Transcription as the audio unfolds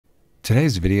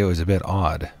Today's video is a bit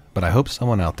odd, but I hope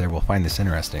someone out there will find this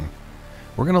interesting.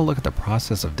 We're going to look at the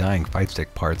process of dyeing fight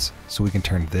stick parts so we can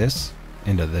turn this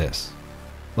into this.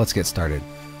 Let's get started.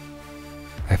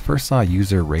 I first saw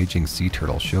user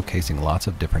ragingseaturtle showcasing lots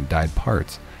of different dyed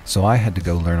parts, so I had to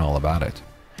go learn all about it.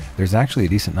 There's actually a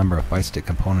decent number of fight stick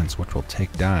components which will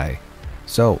take dye.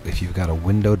 So if you've got a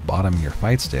windowed bottom in your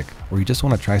fight stick, or you just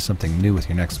want to try something new with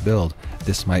your next build,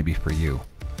 this might be for you.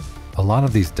 A lot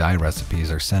of these dye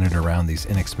recipes are centered around these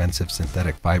inexpensive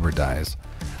synthetic fiber dyes.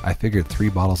 I figured 3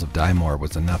 bottles of dye more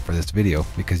was enough for this video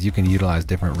because you can utilize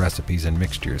different recipes and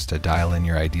mixtures to dial in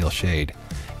your ideal shade.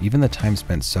 Even the time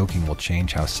spent soaking will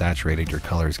change how saturated your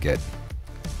colors get.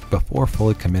 Before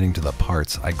fully committing to the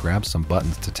parts, I grabbed some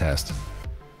buttons to test.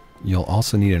 You'll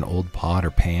also need an old pot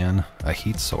or pan, a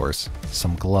heat source,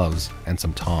 some gloves, and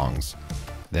some tongs.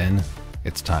 Then,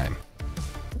 it's time.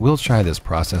 We'll try this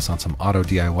process on some auto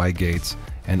DIY gates,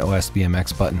 an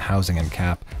OSBMX button housing and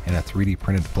cap, and a 3D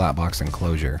printed flat box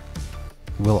enclosure.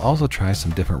 We'll also try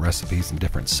some different recipes and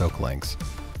different soak lengths,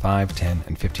 5, 10,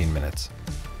 and 15 minutes.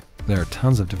 There are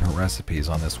tons of different recipes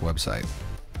on this website.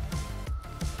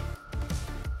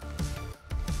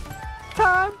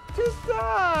 Time to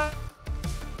die!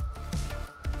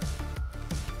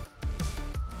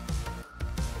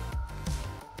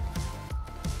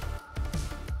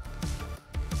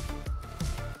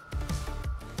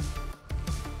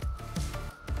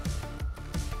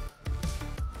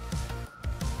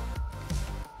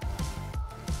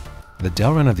 The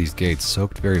Delrin of these gates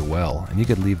soaked very well, and you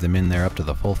could leave them in there up to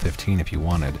the full 15 if you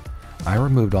wanted. I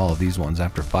removed all of these ones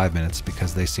after 5 minutes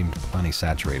because they seemed plenty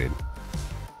saturated.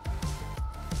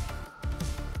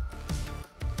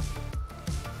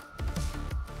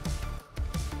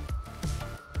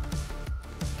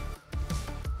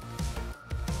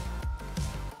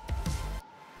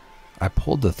 I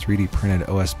pulled the 3D printed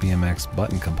OSBMX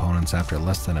button components after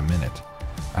less than a minute.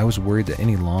 I was worried that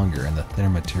any longer and the thinner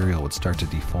material would start to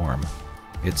deform.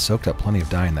 It soaked up plenty of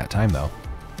dye in that time though.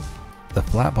 The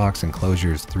flat box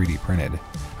enclosure is 3D printed.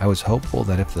 I was hopeful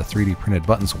that if the 3D printed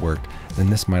buttons worked, then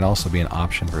this might also be an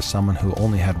option for someone who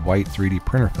only had white 3D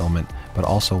printer filament but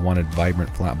also wanted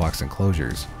vibrant flat box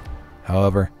enclosures.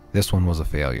 However, this one was a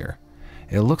failure.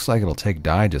 It looks like it'll take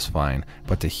dye just fine,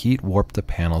 but the heat warped the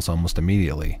panels almost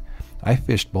immediately. I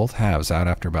fished both halves out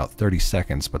after about 30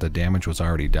 seconds, but the damage was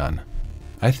already done.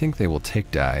 I think they will take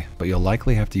dye, but you'll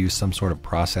likely have to use some sort of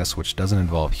process which doesn't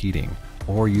involve heating,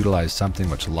 or utilize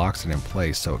something which locks it in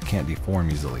place so it can't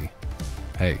deform easily.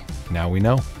 Hey, now we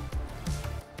know.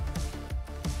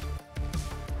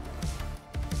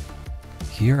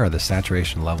 Here are the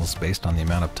saturation levels based on the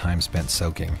amount of time spent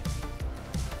soaking.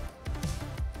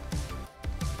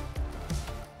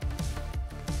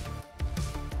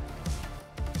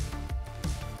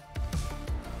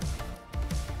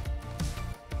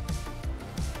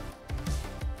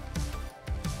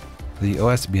 The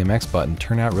OSBMX button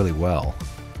turned out really well.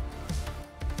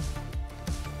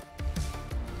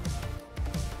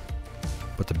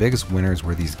 But the biggest winners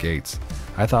were these gates.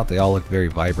 I thought they all looked very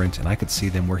vibrant and I could see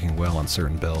them working well on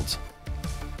certain builds.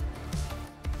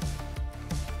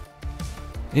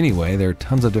 Anyway, there are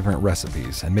tons of different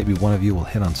recipes and maybe one of you will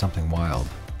hit on something wild.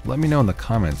 Let me know in the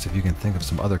comments if you can think of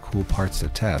some other cool parts to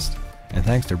test. And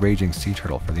thanks to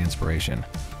ragingseaturtle for the inspiration.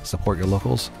 Support your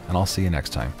locals and I'll see you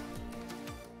next time.